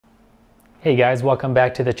Hey guys, welcome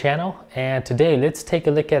back to the channel, and today let's take a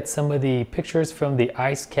look at some of the pictures from the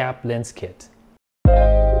Icecap lens kit.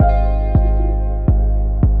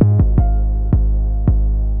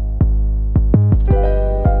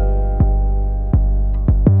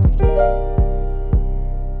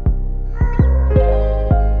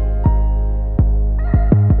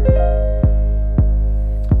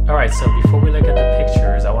 Alright, so before we look at the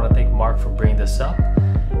pictures, I want to thank Mark for bringing this up.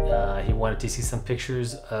 He wanted to see some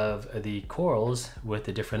pictures of the corals with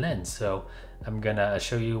a different lens, so I'm gonna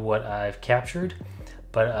show you what I've captured.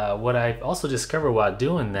 But what I've also discovered while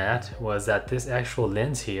doing that was that this actual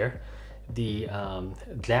lens here, the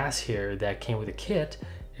glass here that came with the kit,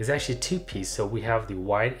 is actually two-piece. So we have the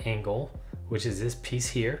wide angle, which is this piece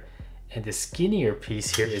here, and the skinnier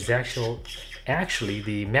piece here is actually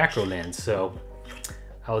the macro lens. So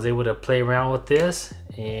I was able to play around with this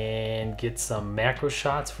and get some macro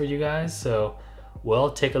shots for you guys. So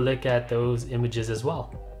we'll take a look at those images as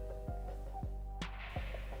well.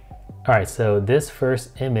 All right, so this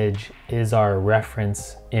first image is our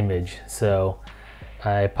reference image. So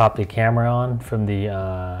I popped the camera on from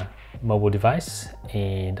the mobile device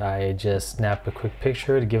and I just snapped a quick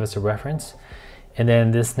picture to give us a reference. And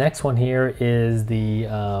then this next one here is the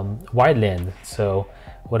wide lens. So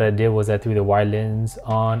what I did was I threw the wide lens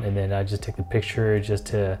on and then I just took the picture just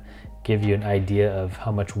to give you an idea of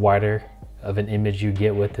how much wider of an image you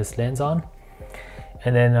get with this lens on.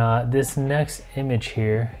 And then this next image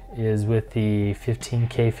here is with the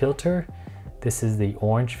 15K filter. This is the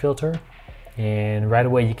orange filter. And right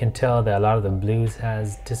away you can tell that a lot of the blues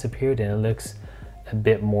has disappeared and it looks a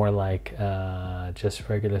bit more like just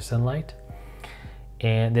regular sunlight.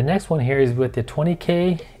 And the next one here is with the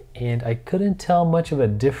 20K, and I couldn't tell much of a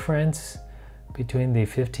difference between the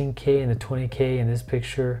 15K and the 20K in this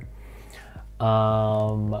picture.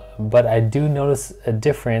 But I do notice a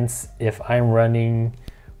difference if I'm running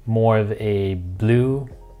more of a blue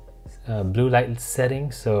light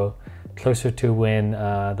setting, so closer to when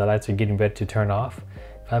the lights are getting ready to turn off.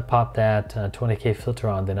 If I pop that 20K filter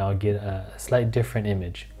on, then I'll get a slight different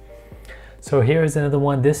image. So here's another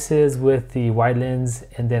one. This is with the wide lens,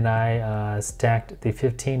 and then I stacked the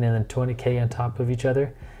 15 and then 20K on top of each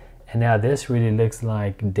other. And now this really looks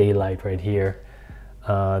like daylight right here.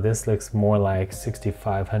 This looks more like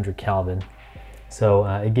 6500 Kelvin. So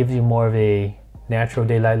it gives you more of a natural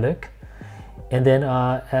daylight look. And then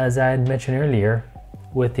as I had mentioned earlier,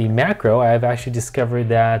 with the macro, I've actually discovered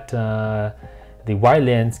that the wide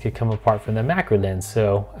lens could come apart from the macro lens.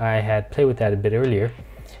 So I had played with that a bit earlier.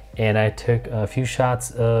 And I took a few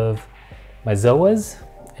shots of my Zoas,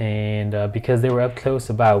 and because they were up close,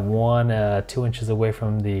 about 2 inches away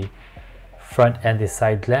from the front and the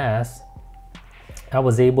side glass, I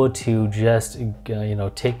was able to just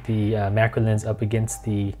take the macro lens up against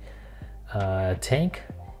the tank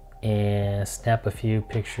and snap a few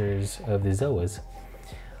pictures of the Zoas.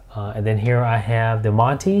 And then here I have the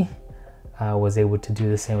Monty. I was able to do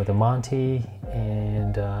the same with the Monty,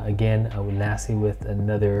 and again, lastly with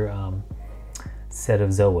another set of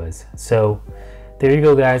Zoas. So there you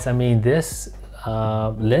go, guys. I mean, this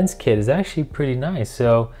lens kit is actually pretty nice.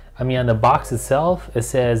 So I mean, on the box itself, it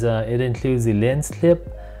says it includes the lens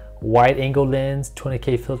clip, wide angle lens,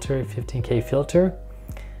 20K filter, 15K filter.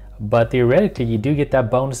 But theoretically, you do get that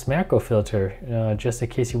bonus macro filter just in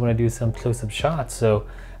case you want to do some close-up shots. So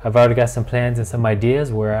I've already got some plans and some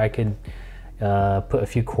ideas where I could put a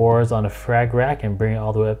few cores on a frag rack and bring it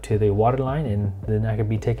all the way up to the waterline, and then I could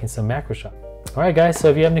be taking some macro shots. Alright guys,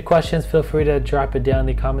 so if you have any questions, feel free to drop it down in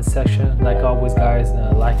the comment section. Like always guys,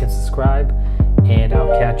 like and subscribe, and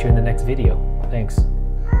I'll catch you in the next video. Thanks.